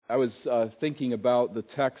I was thinking about the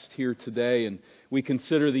text here today, and we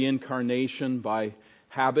consider the Incarnation by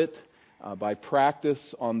habit, by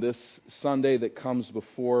practice on this Sunday that comes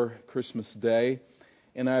before Christmas Day.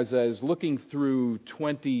 And as I was looking through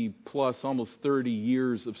 20 plus, almost 30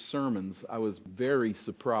 years of sermons, I was very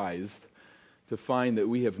surprised to find that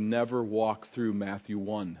we have never walked through Matthew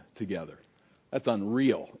 1 together. That's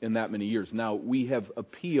unreal in that many years. Now, we have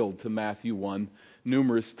appealed to Matthew 1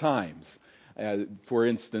 numerous times. For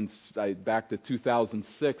instance, back to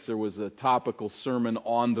 2006, there was a topical sermon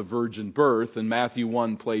on the virgin birth, and Matthew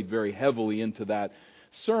 1 played very heavily into that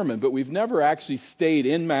sermon. But we've never actually stayed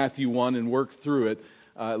in Matthew 1 and worked through it.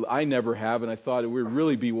 I never have, and I thought it would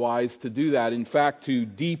really be wise to do that. In fact, to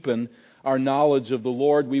deepen our knowledge of the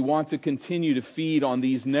Lord, we want to continue to feed on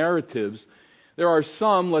these narratives. There are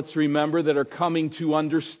some, let's remember, that are coming to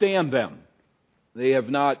understand them. They have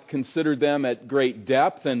not considered them at great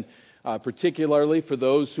depth, and particularly for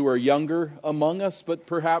those who are younger among us, but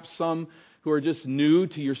perhaps some who are just new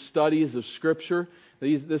to your studies of Scripture.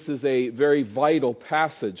 This is a very vital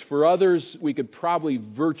passage. For others, we could probably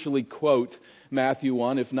virtually quote Matthew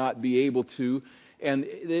 1, if not be able to, and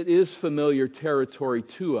it is familiar territory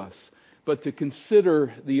to us. But to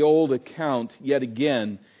consider the old account yet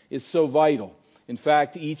again is so vital. In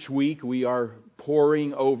fact, each week we are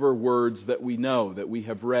poring over words that we know, that we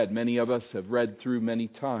have read. Many of us have read through many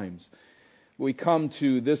times. We come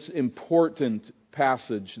to this important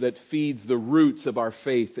passage that feeds the roots of our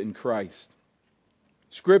faith in Christ.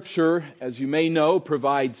 Scripture, as you may know,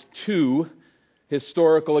 provides two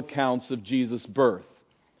historical accounts of Jesus' birth.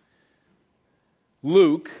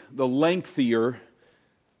 Luke, the lengthier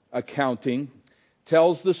accounting,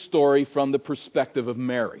 tells the story from the perspective of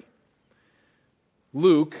Mary.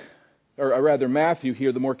 Matthew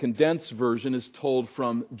here, the more condensed version, is told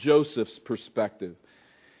from Joseph's perspective.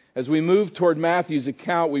 As we move toward Matthew's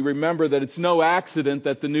account, we remember that it's no accident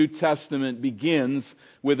that the New Testament begins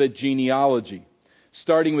with a genealogy.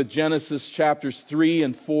 Starting with Genesis chapters 3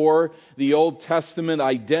 and 4, the Old Testament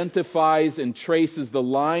identifies and traces the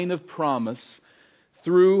line of promise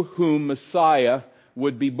through whom Messiah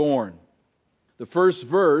would be born. The first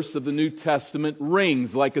verse of the New Testament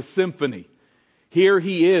rings like a symphony. Here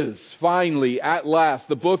he is, finally, at last,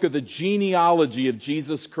 the book of the genealogy of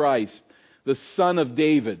Jesus Christ, the son of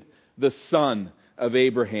David, the son of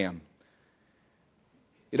Abraham.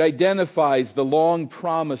 It identifies the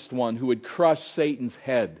long-promised one who would crush Satan's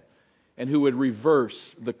head and who would reverse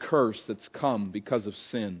the curse that's come because of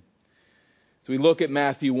sin. As we look at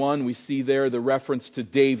Matthew 1, we see there the reference to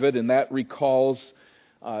David, and that recalls,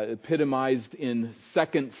 epitomized in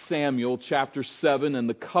 2 Samuel chapter 7 and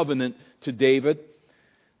the covenant to David,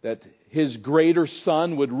 that his greater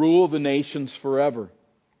son would rule the nations forever.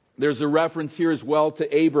 There's a reference here as well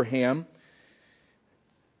to Abraham,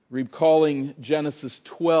 recalling Genesis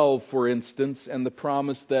 12, for instance, and the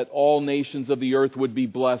promise that all nations of the earth would be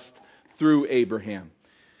blessed through Abraham.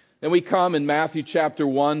 Then we come in Matthew chapter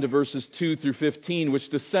 1 to verses 2 through 15,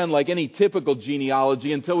 which descend like any typical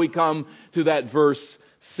genealogy until we come to that verse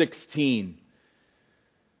 16.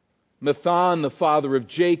 Mathan, the father of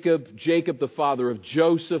Jacob, Jacob the father of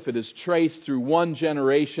Joseph. It is traced through one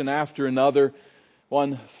generation after another,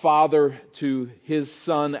 one father to his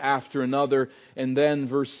son after another, and then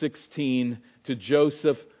verse 16 to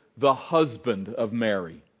Joseph, the husband of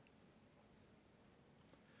Mary,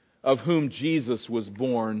 of whom Jesus was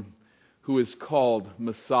born, who is called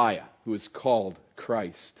Messiah, who is called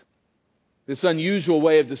Christ. This unusual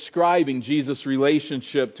way of describing Jesus'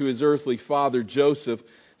 relationship to his earthly father, Joseph,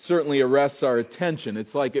 certainly arrests our attention.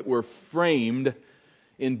 It's like it were framed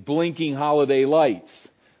in blinking holiday lights.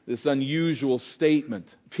 This unusual statement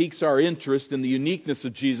piques our interest in the uniqueness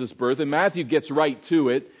of Jesus' birth, and Matthew gets right to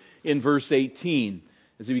it in verse 18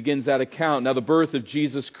 as he begins that account. Now, the birth of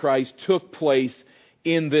Jesus Christ took place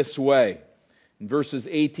in this way. In verses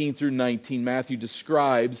 18 through 19, Matthew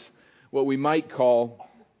describes what we might call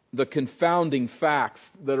the confounding facts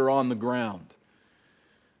that are on the ground.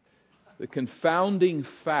 The confounding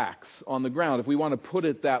facts on the ground. If we want to put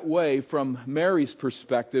it that way, from Mary's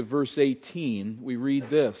perspective, verse 18, we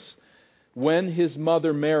read this. When his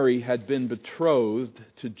mother Mary had been betrothed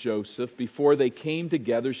to Joseph, before they came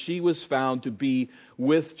together, she was found to be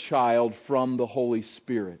with child from the Holy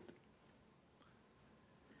Spirit.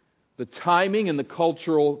 The timing and the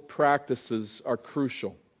cultural practices are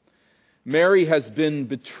crucial. Mary has been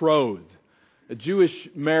betrothed. A Jewish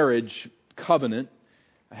marriage covenant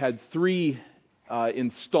had three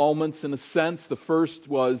installments in a sense. The first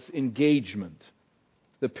was engagement.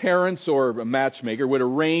 The parents or a matchmaker would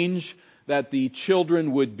arrange that the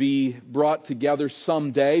children would be brought together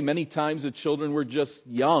someday. Many times the children were just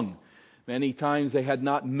young. Many times they had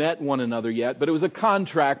not met one another yet, but it was a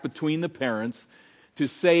contract between the parents to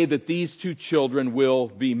say that these two children will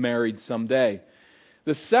be married someday.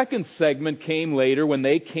 The second segment came later when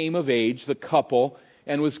they came of age, the couple,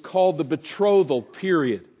 and was called the betrothal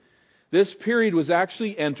period. This period was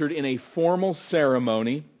actually entered in a formal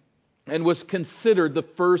ceremony and was considered the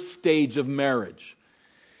first stage of marriage.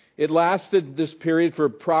 It lasted, this period, for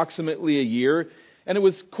approximately a year, and it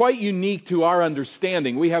was quite unique to our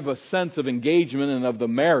understanding. We have a sense of engagement and of the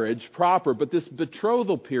marriage proper, but this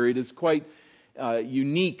betrothal period is quite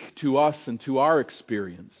unique to us and to our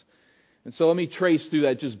experience. And so let me trace through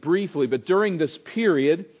that just briefly. But during this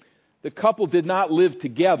period, the couple did not live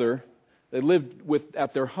together. They lived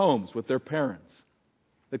at their homes with their parents.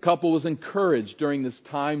 The couple was encouraged during this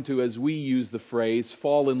time to, as we use the phrase,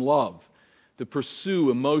 fall in love, to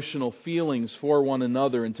pursue emotional feelings for one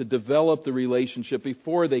another and to develop the relationship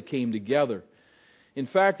before they came together. In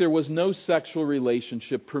fact, there was no sexual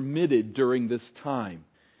relationship permitted during this time.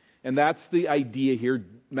 And that's the idea here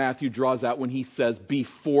Matthew draws out when he says,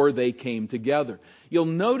 before they came together. You'll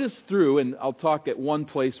notice through, and I'll talk at one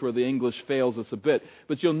place where the English fails us a bit,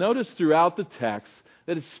 but you'll notice throughout the text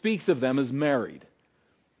that it speaks of them as married.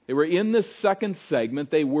 They were in this second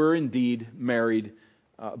segment, they were indeed married,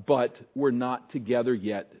 but were not together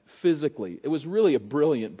yet physically. It was really a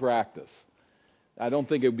brilliant practice. I don't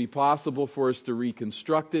think it would be possible for us to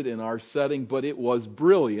reconstruct it in our setting, but it was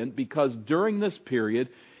brilliant because during this period,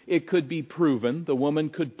 it could be proven, the woman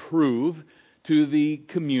could prove to the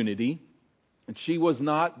community that she was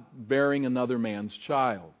not bearing another man's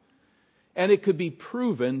child. And it could be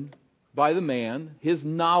proven by the man, his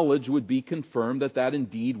knowledge would be confirmed that that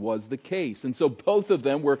indeed was the case. And so both of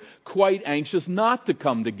them were quite anxious not to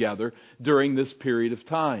come together during this period of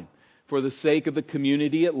time, for the sake of the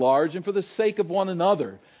community at large and for the sake of one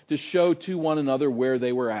another, to show to one another where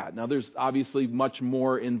they were at. Now there's obviously much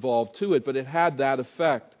more involved to it, but it had that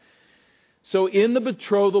effect. So in the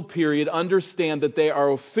betrothal period, understand that they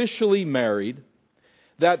are officially married,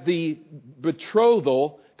 that the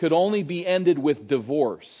betrothal could only be ended with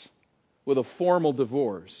divorce, with a formal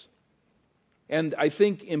divorce. And I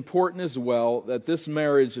think important as well that this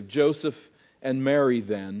marriage of Joseph and Mary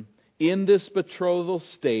then, in this betrothal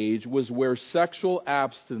stage, was where sexual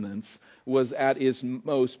abstinence was at its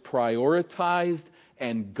most prioritized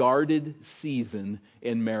and guarded season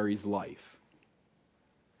in Mary's life.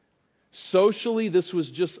 Socially, this was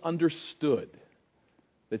just understood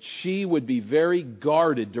that she would be very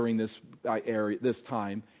guarded during this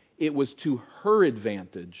time. It was to her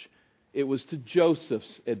advantage. It was to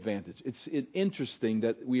Joseph's advantage. It's interesting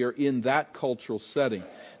that we are in that cultural setting.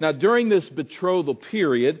 Now, during this betrothal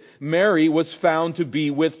period, Mary was found to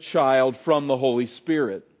be with child from the Holy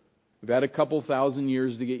Spirit. We've had a couple thousand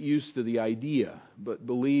years to get used to the idea, but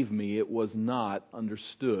believe me, it was not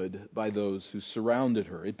understood by those who surrounded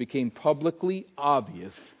her. It became publicly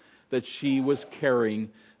obvious that she was carrying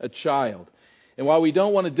a child. And while we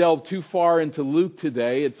don't want to delve too far into Luke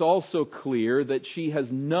today, it's also clear that she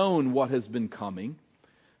has known what has been coming.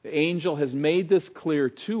 The angel has made this clear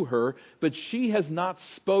to her, but she has not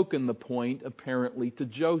spoken the point apparently to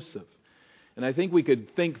Joseph. And I think we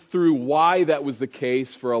could think through why that was the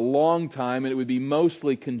case for a long time, and it would be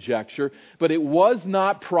mostly conjecture, but it was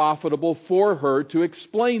not profitable for her to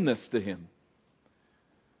explain this to him.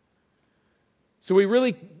 So we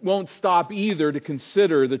really won't stop either to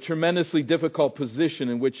consider the tremendously difficult position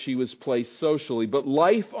in which she was placed socially, but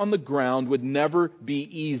life on the ground would never be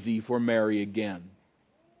easy for Mary again.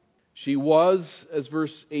 She was, as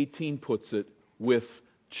verse 18 puts it, with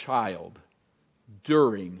child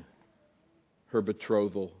during her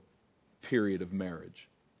betrothal period of marriage.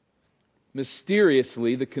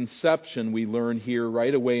 Mysteriously, the conception we learn here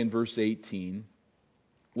right away in verse 18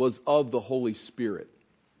 was of the Holy Spirit.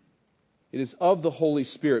 It is of the Holy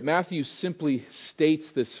Spirit. Matthew simply states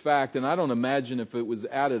this fact, and I don't imagine if it was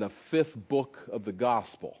added a fifth book of the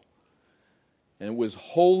gospel, and it was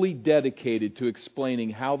wholly dedicated to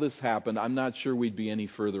explaining how this happened, I'm not sure we'd be any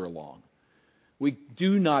further along. We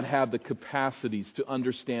do not have the capacities to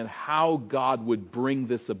understand how God would bring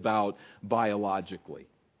this about biologically.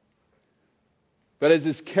 But as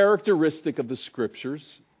is characteristic of the Scriptures,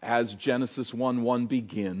 as Genesis 1:1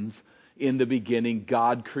 begins, in the beginning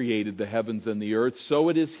God created the heavens and the earth, so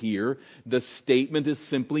it is here. The statement is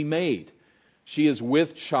simply made. She is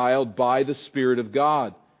with child by the Spirit of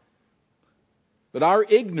God. But our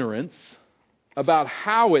ignorance about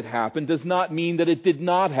how it happened does not mean that it did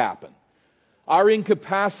not happen. Our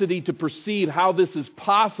incapacity to perceive how this is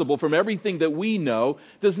possible from everything that we know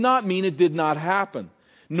does not mean it did not happen.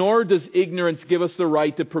 Nor does ignorance give us the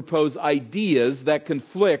right to propose ideas that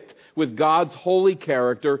conflict with God's holy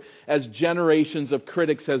character, as generations of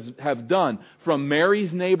critics have done, from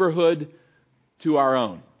Mary's neighborhood to our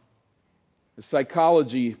own. A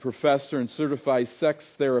psychology professor and certified sex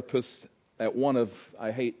therapist at one of,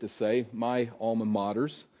 I hate to say, my alma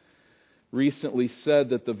maters, recently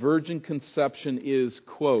said that the virgin conception is,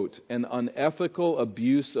 quote, an unethical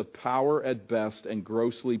abuse of power at best and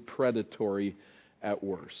grossly predatory at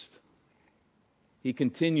worst. He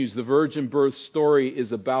continues, the virgin birth story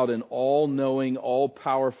is about an all-knowing,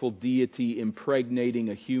 all-powerful deity impregnating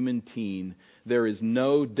a human teen. There is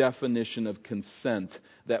no definition of consent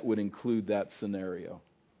that would include that scenario.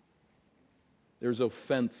 There's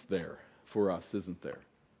offense there for us, isn't there?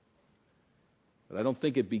 But I don't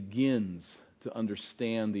think it begins to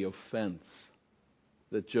understand the offense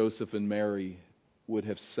that Joseph and Mary would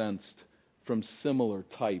have sensed from similar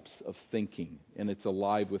types of thinking, and it's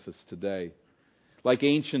alive with us today. Like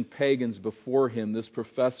ancient pagans before him, this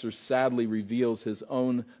professor sadly reveals his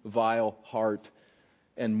own vile heart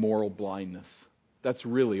and moral blindness. That's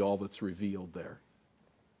really all that's revealed there.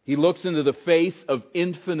 He looks into the face of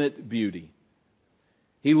infinite beauty.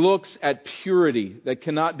 He looks at purity that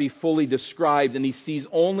cannot be fully described, and he sees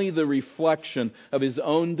only the reflection of his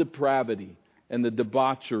own depravity and the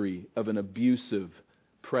debauchery of an abusive,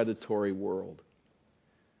 predatory world.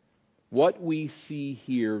 What we see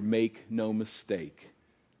here, make no mistake,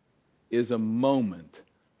 is a moment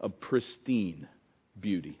of pristine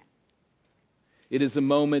beauty. It is a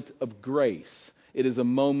moment of grace. It is a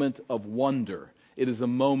moment of wonder. It is a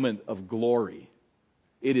moment of glory.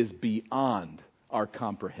 It is beyond our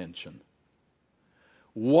comprehension.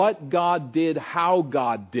 What God did, how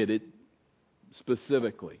God did it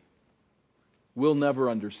specifically, we'll never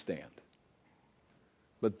understand.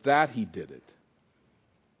 But that He did it,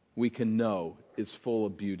 we can know is full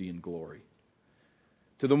of beauty and glory.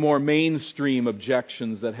 To the more mainstream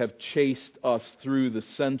objections that have chased us through the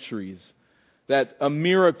centuries, that a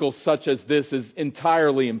miracle such as this is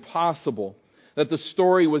entirely impossible, that the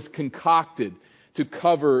story was concocted to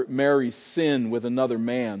cover Mary's sin with another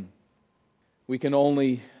man, we can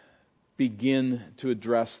only begin to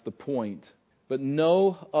address the point. But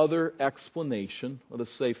no other explanation, let us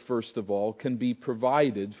say first of all, can be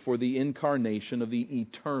provided for the incarnation of the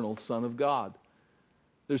eternal Son of God.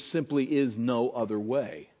 There simply is no other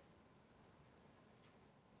way.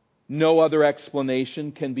 No other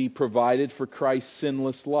explanation can be provided for Christ's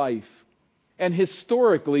sinless life. And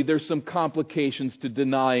historically, there's some complications to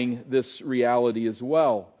denying this reality as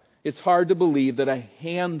well. It's hard to believe that a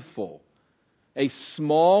handful, a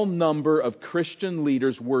small number of Christian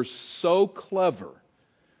leaders were so clever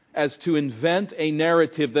as to invent a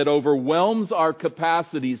narrative that overwhelms our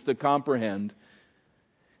capacities to comprehend,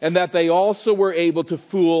 and that they also were able to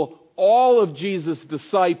fool all of Jesus'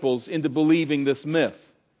 disciples into believing this myth.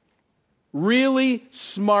 Really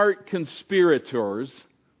smart conspirators,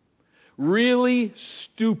 really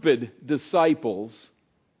stupid disciples,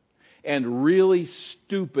 and really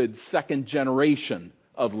stupid second generation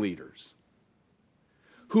of leaders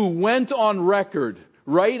who went on record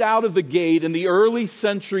right out of the gate in the early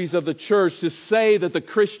centuries of the church to say that the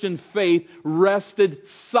Christian faith rested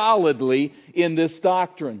solidly in this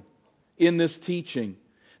doctrine, in this teaching.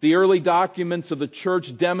 The early documents of the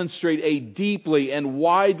church demonstrate a deeply and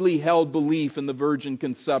widely held belief in the virgin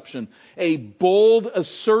conception, a bold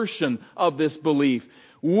assertion of this belief.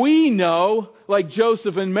 We know, like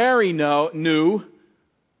Joseph and Mary knew,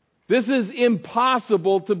 this is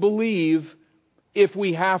impossible to believe if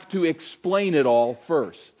we have to explain it all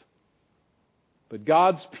first. But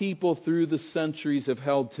God's people through the centuries have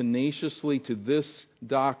held tenaciously to this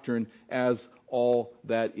doctrine as all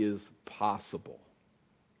that is possible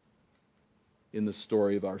in the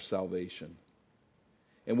story of our salvation.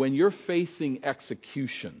 And when you're facing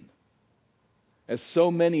execution, as so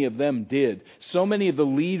many of them did, so many of the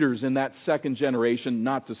leaders in that second generation,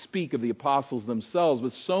 not to speak of the apostles themselves,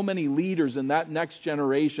 but so many leaders in that next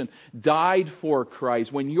generation died for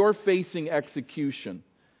Christ. When you're facing execution,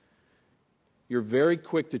 you're very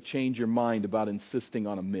quick to change your mind about insisting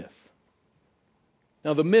on a myth.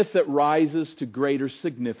 Now, the myth that rises to greater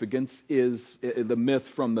significance is, the myth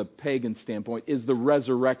from the pagan standpoint, is the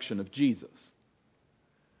resurrection of Jesus.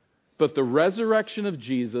 But the resurrection of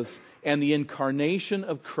Jesus and the incarnation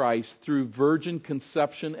of Christ through virgin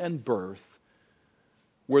conception and birth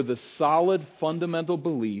were the solid fundamental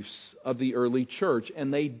beliefs of the early church,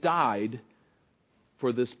 and they died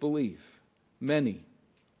for this belief. Many.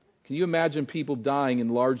 Can you imagine people dying in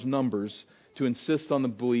large numbers to insist on the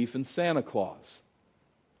belief in Santa Claus.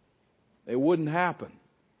 It wouldn't happen.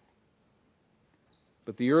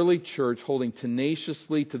 But the early church, holding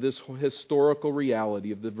tenaciously to this historical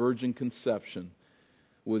reality of the virgin conception,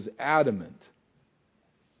 was adamant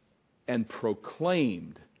and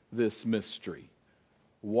proclaimed this mystery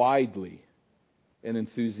widely and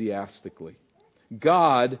enthusiastically.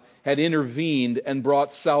 God had intervened and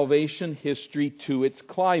brought salvation history to its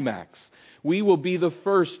climax. We will be the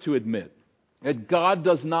first to admit that God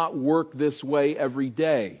does not work this way every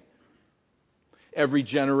day, every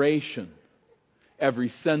generation, every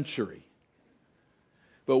century.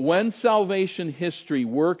 But when salvation history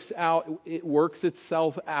works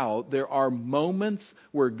itself out, there are moments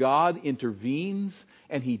where God intervenes,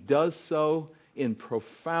 and He does so in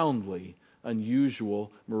profoundly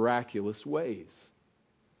unusual, miraculous ways.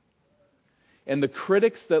 And the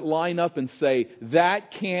critics that line up and say,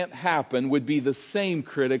 that can't happen, would be the same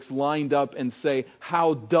critics lined up and say,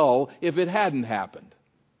 how dull if it hadn't happened.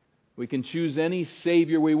 We can choose any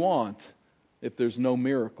Savior we want if there's no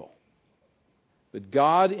miracle. But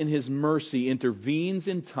God in His mercy intervenes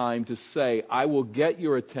in time to say, I will get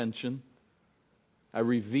your attention. I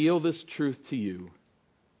reveal this truth to you.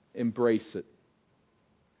 Embrace it.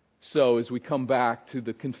 So, as we come back to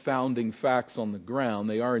the confounding facts on the ground,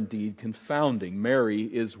 they are indeed confounding. Mary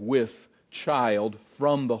is with child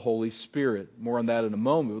from the Holy Spirit. More on that in a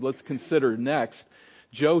moment. But let's consider next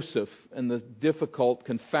Joseph and the difficult,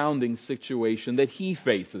 confounding situation that he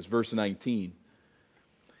faces. Verse 19.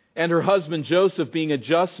 And her husband Joseph, being a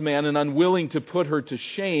just man and unwilling to put her to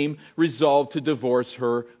shame, resolved to divorce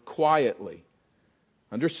her quietly.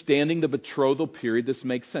 Understanding the betrothal period, this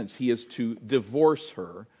makes sense. He is to divorce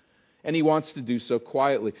her, and he wants to do so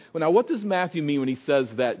quietly. Well, now, what does Matthew mean when he says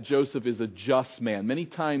that Joseph is a just man? Many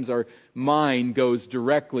times our mind goes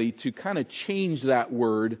directly to kind of change that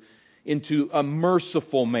word into a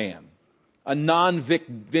merciful man, a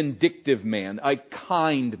non-vindictive man, a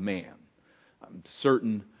kind man. I'm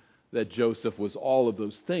certain that Joseph was all of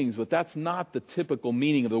those things, but that's not the typical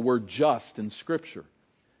meaning of the word just in Scripture.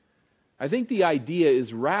 I think the idea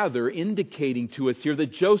is rather indicating to us here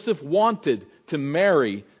that Joseph wanted to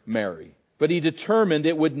marry Mary, but he determined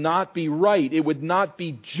it would not be right, it would not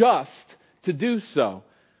be just to do so.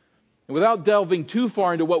 And without delving too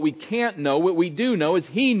far into what we can't know, what we do know is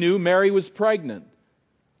he knew Mary was pregnant.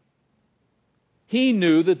 He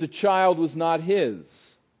knew that the child was not his.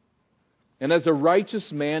 And as a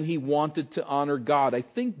righteous man, he wanted to honor God. I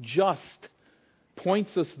think just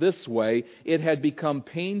points us this way. It had become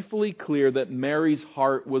painfully clear that Mary's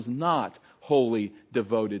heart was not wholly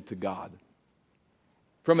devoted to God.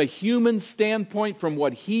 From a human standpoint, from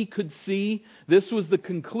what he could see, this was the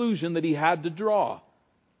conclusion that he had to draw.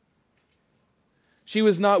 She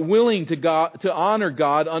was not willing to honor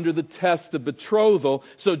God under the test of betrothal,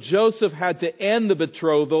 so Joseph had to end the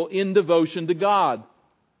betrothal in devotion to God.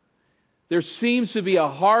 There seems to be a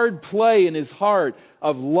hard play in his heart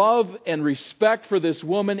of love and respect for this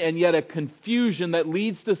woman, and yet a confusion that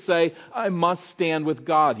leads to say, I must stand with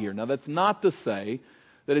God here. Now, that's not to say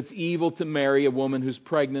that it's evil to marry a woman who's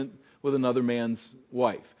pregnant with another man's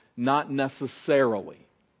wife. Not necessarily.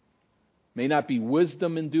 May not be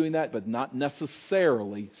wisdom in doing that, but not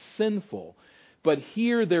necessarily sinful. But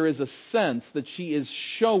here there is a sense that she is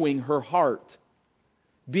showing her heart.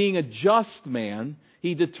 Being a just man,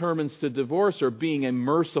 he determines to divorce her. Being a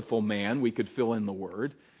merciful man, we could fill in the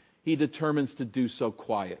word, he determines to do so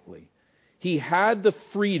quietly. He had the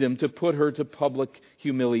freedom to put her to public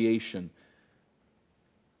humiliation,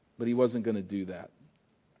 but he wasn't going to do that.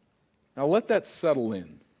 Now let that settle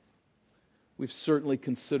in. We've certainly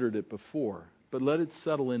considered it before, but let it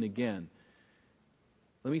settle in again.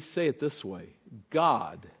 Let me say it this way.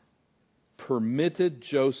 God permitted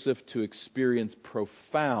Joseph to experience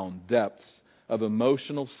profound depths of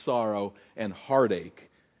emotional sorrow and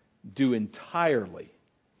heartache due entirely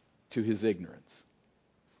to his ignorance.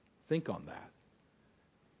 Think on that.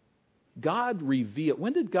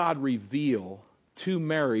 When did God reveal to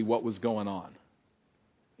Mary what was going on?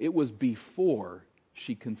 It was before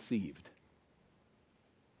she conceived.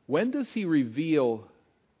 When does he reveal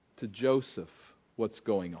to Joseph what's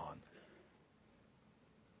going on?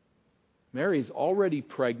 Mary's already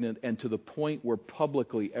pregnant, and to the point where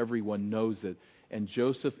publicly everyone knows it, and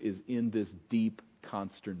Joseph is in this deep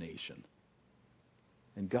consternation.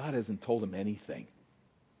 And God hasn't told him anything.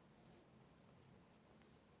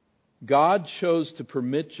 God chose to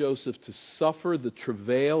permit Joseph to suffer the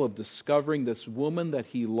travail of discovering this woman that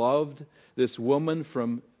he loved, this woman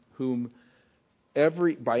from whom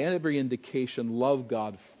by every indication loved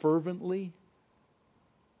God fervently.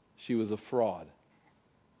 She was a fraud.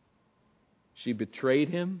 She betrayed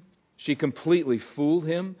him. She completely fooled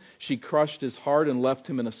him. She crushed his heart and left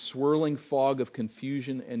him in a swirling fog of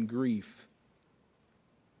confusion and grief.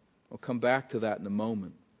 I'll come back to that in a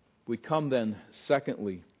moment. We come then,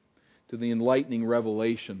 secondly, to the enlightening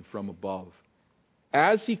revelation from above.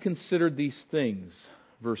 As he considered these things,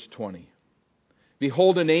 verse 20,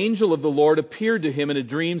 behold, an angel of the Lord appeared to him in a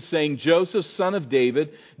dream, saying, Joseph, son of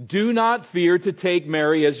David, do not fear to take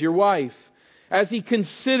Mary as your wife. As he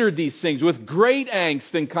considered these things with great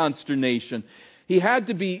angst and consternation, he had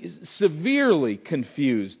to be severely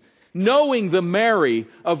confused, knowing the Mary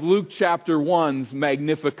of Luke chapter 1's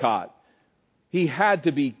Magnificat. He had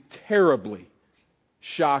to be terribly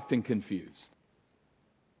shocked and confused.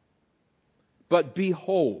 But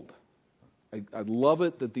behold, I love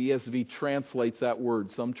it that the ESV translates that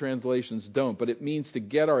word. Some translations don't, but it means to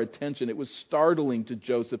get our attention. It was startling to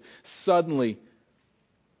Joseph. Suddenly,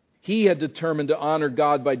 he had determined to honor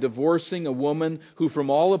God by divorcing a woman who from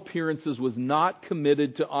all appearances was not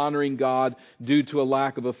committed to honoring God due to a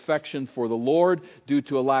lack of affection for the Lord, due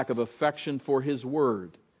to a lack of affection for His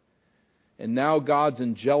Word. And now God's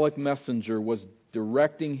angelic messenger was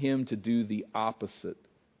directing him to do the opposite.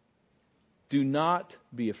 Do not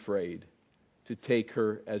be afraid to take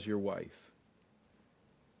her as your wife.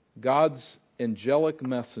 God's angelic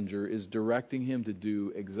messenger is directing him to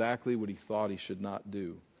do exactly what he thought he should not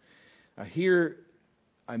do. Now here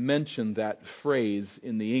I mentioned that phrase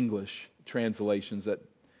in the English translations that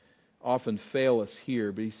often fail us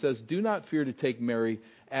here, but he says, do not fear to take Mary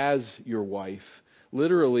as your wife.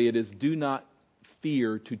 Literally it is, do not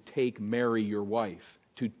fear to take Mary your wife.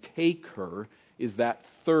 To take her is that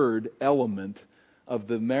third element of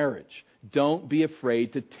the marriage. Don't be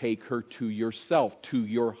afraid to take her to yourself, to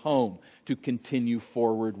your home, to continue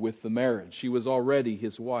forward with the marriage. She was already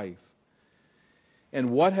his wife.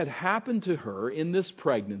 And what had happened to her in this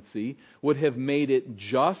pregnancy would have made it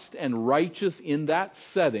just and righteous in that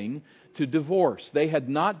setting to divorce. They had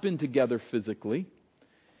not been together physically,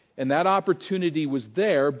 and that opportunity was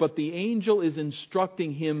there, but the angel is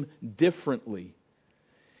instructing him differently.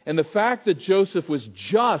 And the fact that Joseph was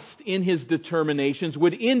just in his determinations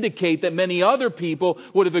would indicate that many other people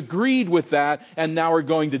would have agreed with that and now are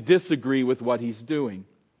going to disagree with what he's doing.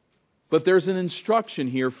 But there's an instruction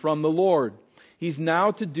here from the Lord. He's now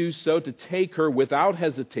to do so, to take her without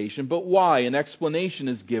hesitation. But why? An explanation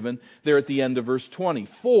is given there at the end of verse 20.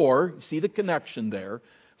 For, see the connection there.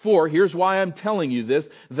 For, here's why I'm telling you this,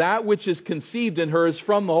 that which is conceived in her is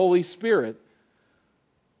from the Holy Spirit.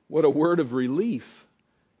 What a word of relief,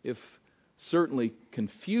 if certainly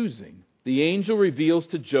confusing. The angel reveals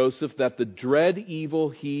to Joseph that the dread evil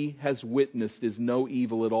he has witnessed is no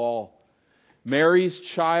evil at all. Mary's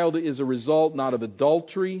child is a result not of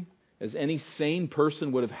adultery, as any sane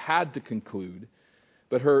person would have had to conclude,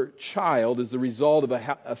 but her child is the result of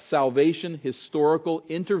a salvation historical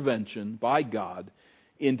intervention by God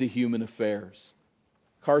into human affairs.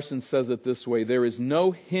 Carson says it this way, there is no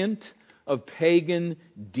hint of pagan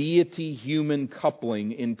deity-human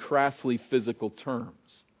coupling in crassly physical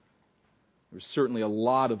terms. There's certainly a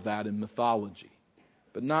lot of that in mythology,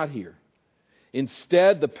 but not here.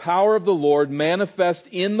 Instead, the power of the Lord manifest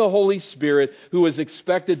in the Holy Spirit, who is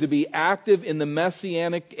expected to be active in the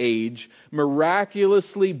Messianic age,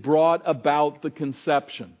 miraculously brought about the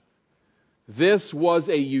conception. This was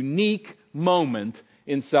a unique moment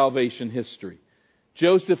in salvation history.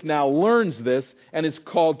 Joseph now learns this and is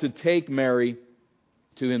called to take Mary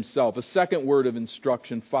to himself. A second word of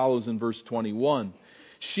instruction follows in verse 21.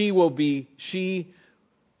 She will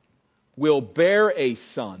bear a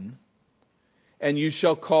son, and you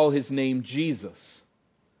shall call his name Jesus.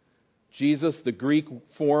 Jesus, the Greek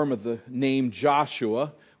form of the name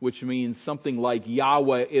Joshua, which means something like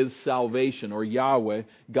Yahweh is salvation, or Yahweh,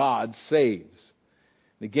 God saves.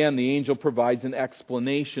 Again, the angel provides an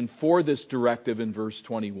explanation for this directive in verse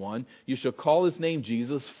 21. You shall call his name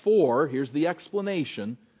Jesus, for, here's the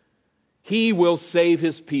explanation, he will save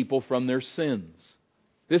his people from their sins.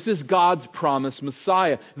 This is God's promised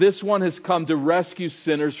Messiah. This one has come to rescue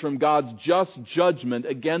sinners from God's just judgment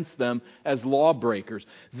against them as lawbreakers.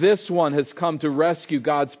 This one has come to rescue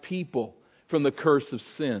God's people from the curse of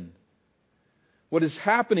sin. What is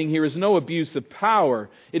happening here is no abuse of power.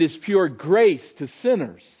 It is pure grace to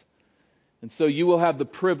sinners. And so you will have the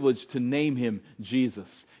privilege to name him Jesus.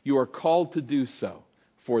 You are called to do so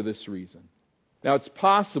for this reason. Now it's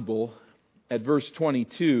possible at verse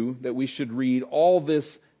 22 that we should read all this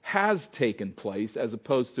has taken place as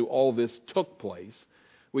opposed to all this took place.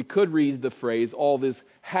 We could read the phrase all this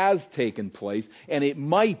has taken place, and it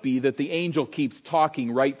might be that the angel keeps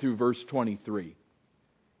talking right through verse 23.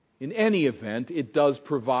 In any event, it does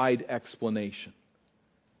provide explanation.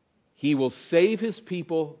 He will save His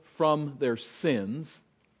people from their sins.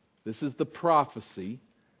 This is the prophecy.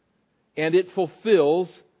 And it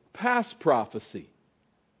fulfills past prophecy.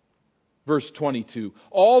 Verse 22,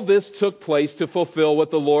 all this took place to fulfill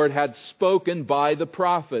what the Lord had spoken by the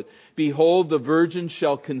prophet. Behold, the virgin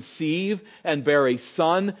shall conceive and bear a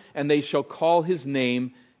son, and they shall call his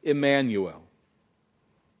name Emmanuel.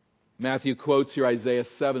 Matthew quotes here Isaiah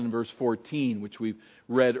 7, verse 14, which we've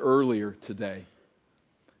read earlier today.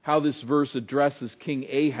 How this verse addresses King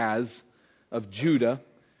Ahaz of Judah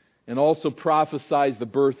and also prophesies the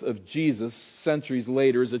birth of Jesus centuries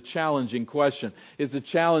later is a challenging question. It's a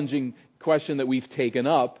challenging question that we've taken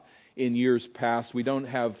up in years past. We don't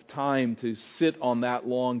have time to sit on that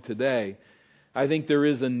long today. I think there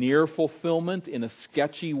is a near fulfillment in a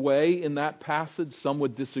sketchy way in that passage. Some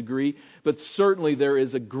would disagree. But certainly there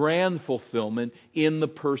is a grand fulfillment in the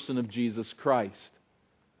person of Jesus Christ.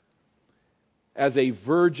 As a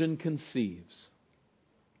virgin conceives,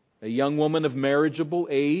 a young woman of marriageable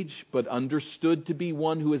age, but understood to be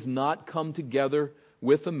one who has not come together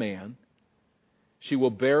with a man, she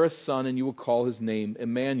will bear a son, and you will call his name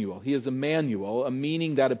Emmanuel. He is Emmanuel, a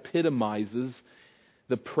meaning that epitomizes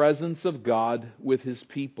the presence of God with His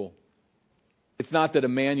people. It's not that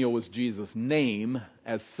Emmanuel was Jesus' name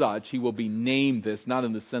as such. He will be named this, not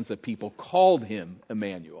in the sense that people called Him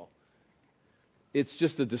Emmanuel. It's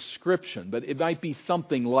just a description, but it might be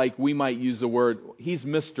something like we might use the word, he's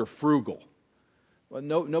Mr. Frugal. Well,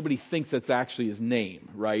 nobody thinks that's actually his name,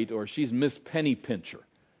 right? Or she's Miss Penny Pincher.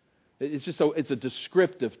 It's a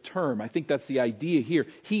descriptive term. I think that's the idea here.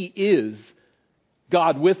 He is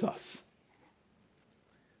God with us.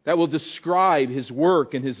 That will describe His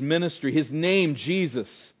work and His ministry, His name, Jesus.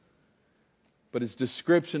 But His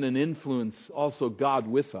description and influence, also God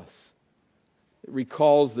with us. It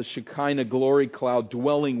recalls the Shekinah glory cloud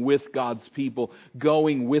dwelling with God's people,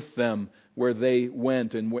 going with them where they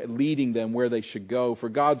went and leading them where they should go. For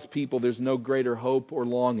God's people, there's no greater hope or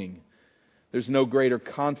longing. There's no greater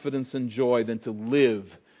confidence and joy than to live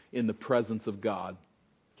in the presence of God.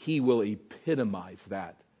 He will epitomize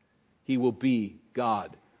that. He will be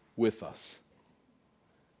God with us.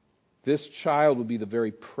 This child will be the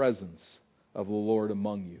very presence of the Lord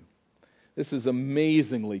among you. This is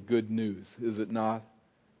amazingly good news, is it not?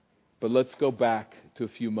 But let's go back to a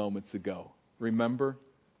few moments ago. Remember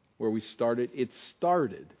where we started? It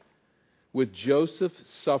started with Joseph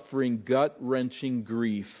suffering gut-wrenching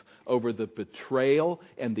grief over the betrayal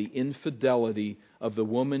and the infidelity of the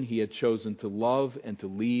woman he had chosen to love and to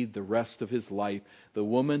lead the rest of his life, the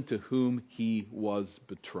woman to whom he was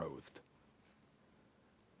betrothed.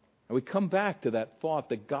 And we come back to that thought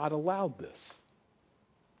that God allowed this.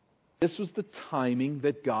 This was the timing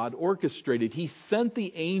that God orchestrated. He sent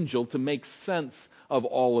the angel to make sense of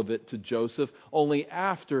all of it to Joseph only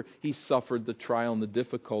after he suffered the trial and the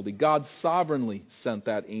difficulty. God sovereignly sent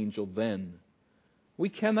that angel then. We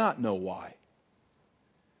cannot know why.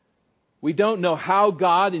 We don't know how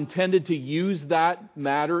God intended to use that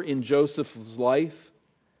matter in Joseph's life,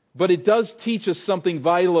 but it does teach us something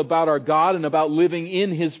vital about our God and about living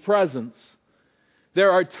in His presence.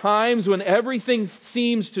 There are times when everything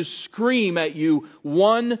seems to scream at you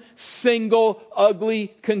one single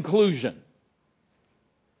ugly conclusion.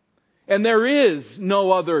 And there is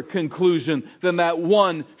no other conclusion than that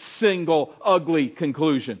one single ugly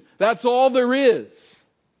conclusion. That's all there is.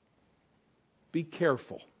 Be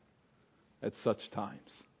careful at such times.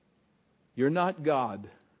 You're not God.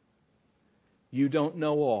 You don't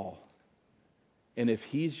know all. And if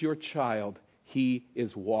He's your child, He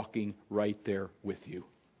is walking right there with you.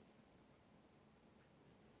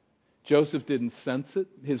 Joseph didn't sense it.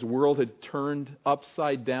 His world had turned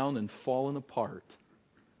upside down and fallen apart.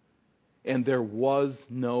 And there was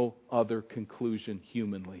no other conclusion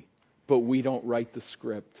humanly. But we don't write the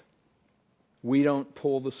script. We don't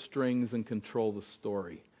pull the strings and control the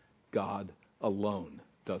story. God alone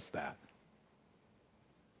does that.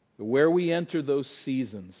 Where we enter those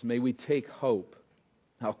seasons, may we take hope.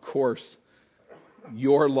 Now, of course,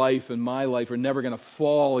 your life and my life are never going to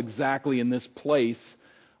fall exactly in this place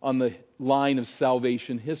on the line of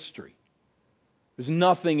salvation history. There's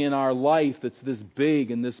nothing in our life that's this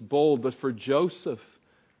big and this bold. But for Joseph,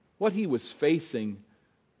 what he was facing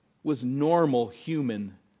was normal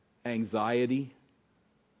human anxiety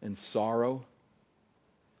and sorrow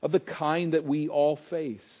of the kind that we all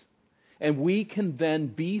face. And we can then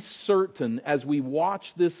be certain as we watch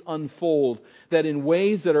this unfold that in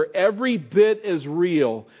ways that are every bit as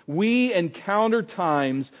real, we encounter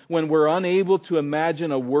times when we're unable to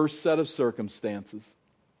imagine a worse set of circumstances.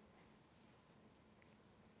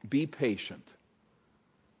 Be patient.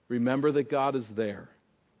 Remember that God is there,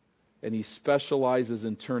 and He specializes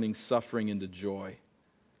in turning suffering into joy.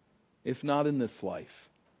 If not in this life,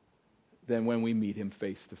 then when we meet Him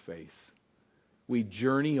face to face. We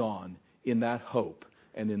journey on in that hope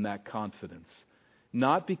and in that confidence.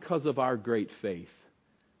 Not because of our great faith,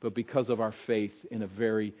 but because of our faith in a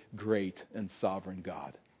very great and sovereign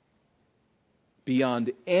God.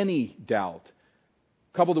 Beyond any doubt,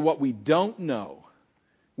 coupled to what we don't know,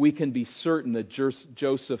 we can be certain that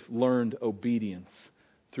Joseph learned obedience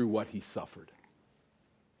through what he suffered.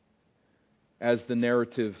 As the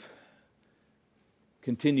narrative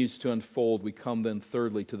continues to unfold, we come then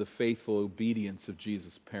thirdly to the faithful obedience of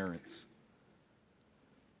Jesus' parents.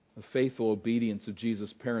 The faithful obedience of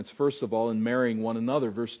Jesus' parents. First of all, in marrying one another.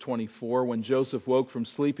 Verse 24, when Joseph woke from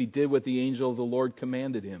sleep, he did what the angel of the Lord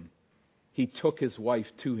commanded him. He took his wife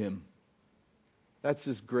to him. That's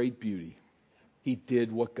His great beauty. He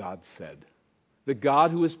did what God said. The God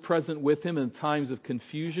who was present with him in times of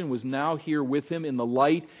confusion was now here with him in the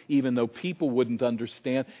light, even though people wouldn't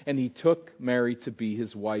understand. And he took Mary to be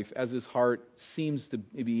his wife, as his heart seems to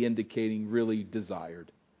be indicating really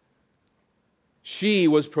desired. She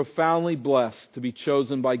was profoundly blessed to be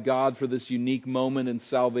chosen by God for this unique moment in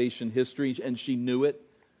salvation history, and she knew it.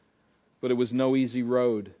 But it was no easy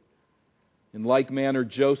road. In like manner,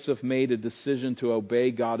 Joseph made a decision to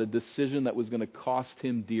obey God, a decision that was going to cost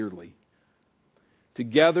him dearly.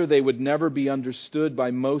 Together, they would never be understood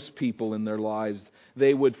by most people in their lives.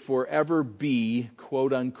 They would forever be,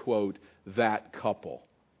 quote unquote, that couple.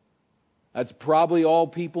 That's probably all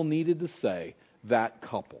people needed to say, that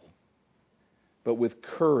couple. But with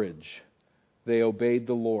courage, they obeyed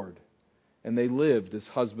the Lord, and they lived as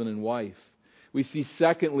husband and wife. We see,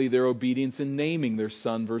 secondly, their obedience in naming their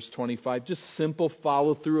son, verse 25. Just simple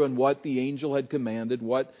follow through on what the angel had commanded,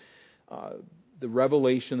 what the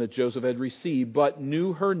revelation that Joseph had received, but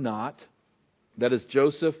knew her not. That is,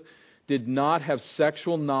 Joseph did not have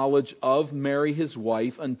sexual knowledge of Mary, his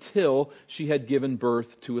wife, until she had given birth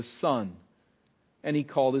to a son. And he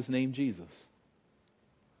called his name Jesus.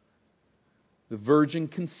 The virgin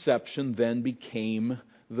conception then became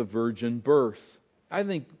the virgin birth. I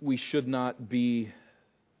think we should not be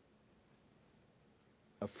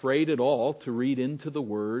afraid at all to read into the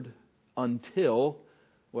word until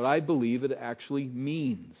what I believe it actually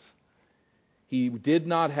means. He did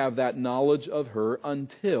not have that knowledge of her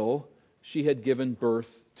until she had given birth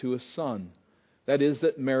to a son. That is,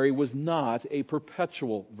 that Mary was not a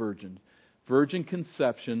perpetual virgin. Virgin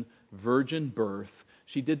conception, virgin birth.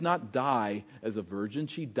 She did not die as a virgin.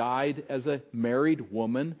 She died as a married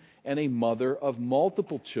woman and a mother of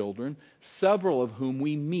multiple children, several of whom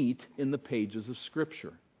we meet in the pages of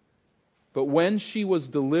Scripture. But when she was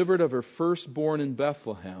delivered of her firstborn in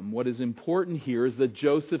Bethlehem, what is important here is that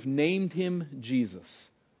Joseph named him Jesus,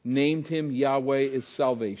 named him Yahweh is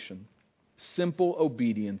salvation. Simple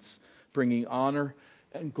obedience, bringing honor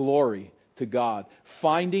and glory to God,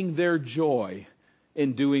 finding their joy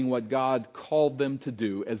in doing what God called them to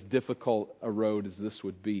do, as difficult a road as this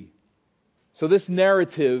would be. So this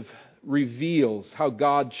narrative reveals how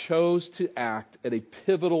God chose to act at a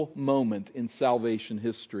pivotal moment in salvation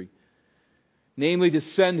history. Namely, to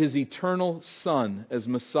send His eternal Son as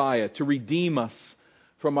Messiah to redeem us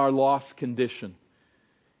from our lost condition.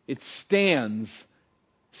 It stands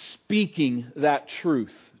speaking that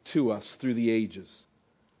truth to us through the ages.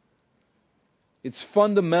 It's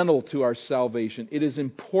fundamental to our salvation. It is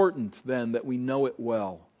important then that we know it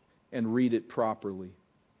well and read it properly.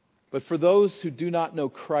 But for those who do not know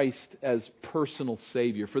Christ as personal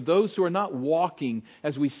Savior, for those who are not walking,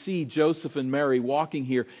 as we see Joseph and Mary walking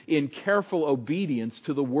here, in careful obedience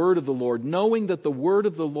to the Word of the Lord, knowing that the Word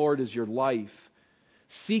of the Lord is your life,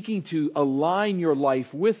 seeking to align your life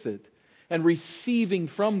with it, and receiving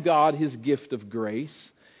from God His gift of grace,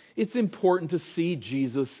 it's important to see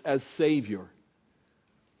Jesus as Savior.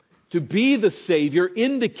 To be the Savior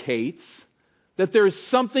indicates that there is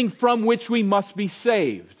something from which we must be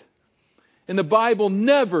saved. And the Bible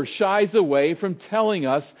never shies away from telling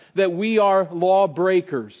us that we are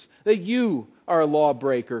lawbreakers, that you are a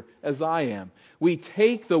lawbreaker as I am. We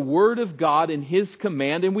take the Word of God and His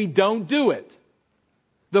command and we don't do it.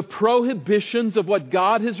 The prohibitions of what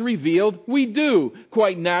God has revealed, we do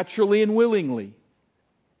quite naturally and willingly.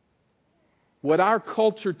 What our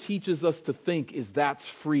culture teaches us to think is that's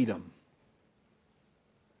freedom.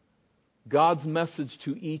 God's message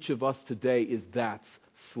to each of us today is that's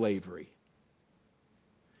slavery.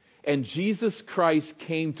 And Jesus Christ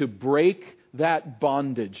came to break that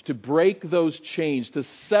bondage, to break those chains, to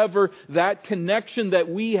sever that connection that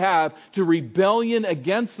we have to rebellion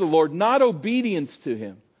against the Lord, not obedience to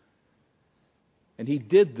Him. And He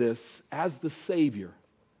did this as the Savior.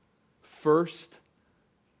 First,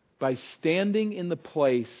 by standing in the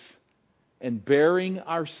place and bearing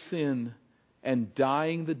our sin and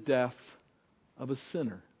dying the death of a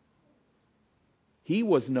sinner. He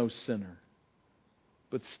was no sinner,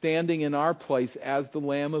 but standing in our place as the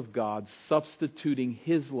Lamb of God, substituting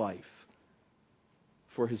His life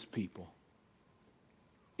for His people.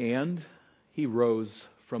 And He rose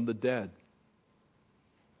from the dead.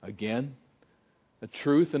 Again, a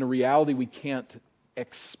truth and a reality we can't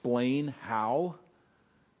explain how,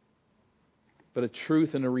 but a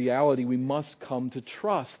truth and a reality we must come to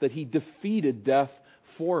trust, that He defeated death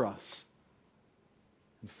for us,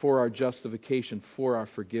 for our justification, for our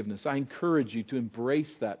forgiveness. I encourage you to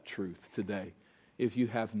embrace that truth today, if you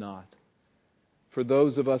have not. For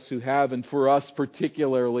those of us who have, and for us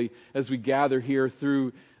particularly, as we gather here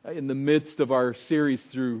in the midst of our series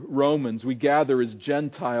through Romans, we gather as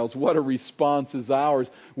Gentiles. What a response is ours.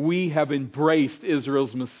 We have embraced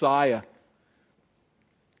Israel's Messiah.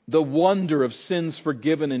 The wonder of sins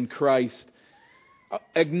forgiven in Christ.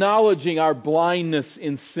 Acknowledging our blindness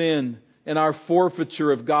in sin and our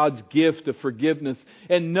forfeiture of God's gift of forgiveness.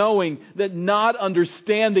 And knowing that not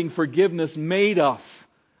understanding forgiveness made us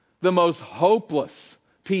the most hopeless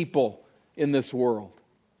people in this world.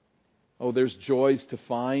 Oh, there's joys to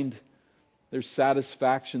find. There's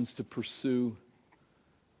satisfactions to pursue.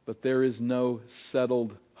 But there is no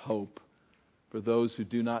settled hope for those who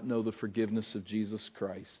do not know the forgiveness of Jesus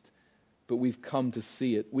Christ. But we've come to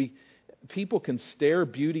see it. People can stare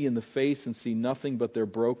beauty in the face and see nothing but their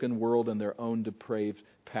broken world and their own depraved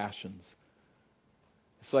passions.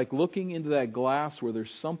 It's like looking into that glass where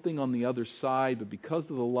there's something on the other side, but because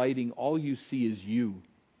of the lighting, all you see is you.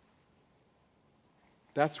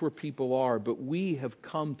 That's where people are. But we have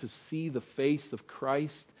come to see the face of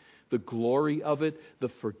Christ, the glory of it,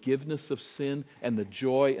 the forgiveness of sin, and the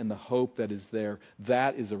joy and the hope that is there.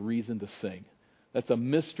 That is a reason to sing. That's a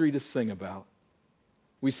mystery to sing about.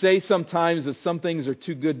 We say sometimes that some things are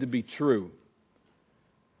too good to be true.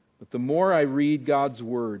 But the more I read God's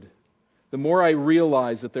Word, the more I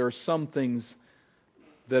realize that there are some things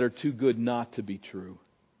that are too good not to be true.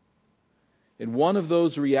 And one of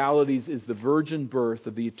those realities is the virgin birth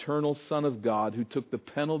of the eternal Son of God, who took the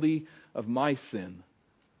penalty of my sin,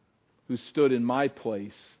 who stood in my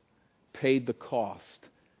place, paid the cost,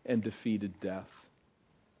 and defeated death.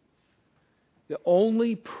 The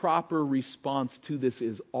only proper response to this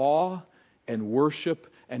is awe and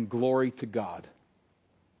worship and glory to God.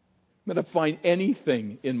 I'm going to find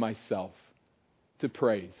anything in myself to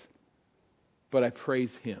praise, but I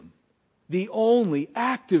praise Him. The only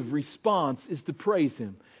active response is to praise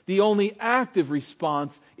Him. The only active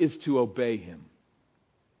response is to obey Him.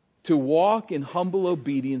 To walk in humble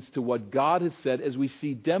obedience to what God has said, as we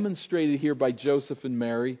see demonstrated here by Joseph and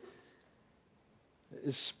Mary,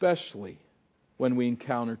 especially when we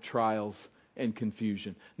encounter trials and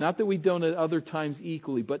confusion. Not that we don't at other times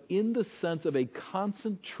equally, but in the sense of a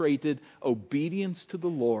concentrated obedience to the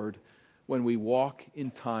Lord when we walk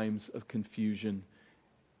in times of confusion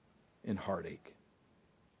and heartache.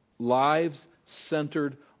 Lives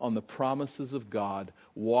centered on the promises of God,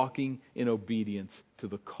 walking in obedience to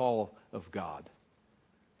the call of God.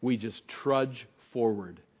 We just trudge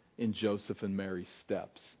forward in Joseph and Mary's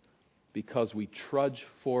steps because we trudge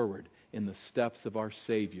forward in the steps of our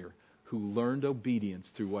Savior, who learned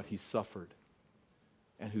obedience through what He suffered,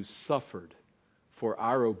 and who suffered for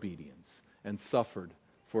our obedience and suffered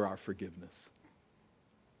for our forgiveness.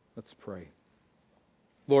 Let's pray.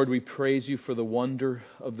 Lord, we praise You for the wonder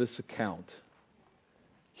of this account.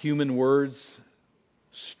 Human words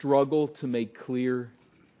struggle to make clear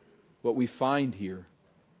what we find here.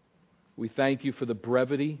 We thank You for the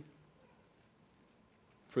brevity,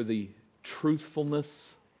 for the truthfulness,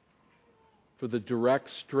 for the direct,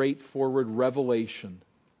 straightforward revelation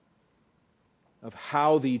of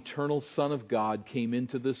how the eternal Son of God came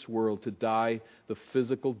into this world to die the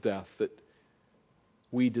physical death that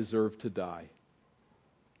we deserve to die.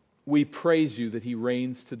 We praise You that He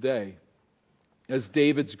reigns today as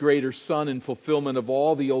David's greater son in fulfillment of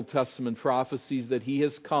all the Old Testament prophecies, that He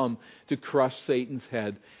has come to crush Satan's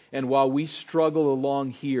head. And while we struggle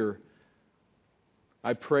along here,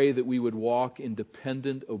 I pray that we would walk in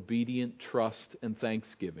dependent, obedient trust and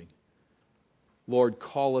thanksgiving. Lord,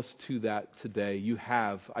 call us to that today. You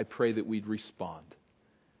have. I pray that we'd respond.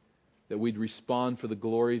 That we'd respond for the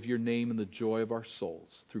glory of Your name and the joy of our souls.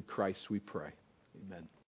 Through Christ we pray. Amen.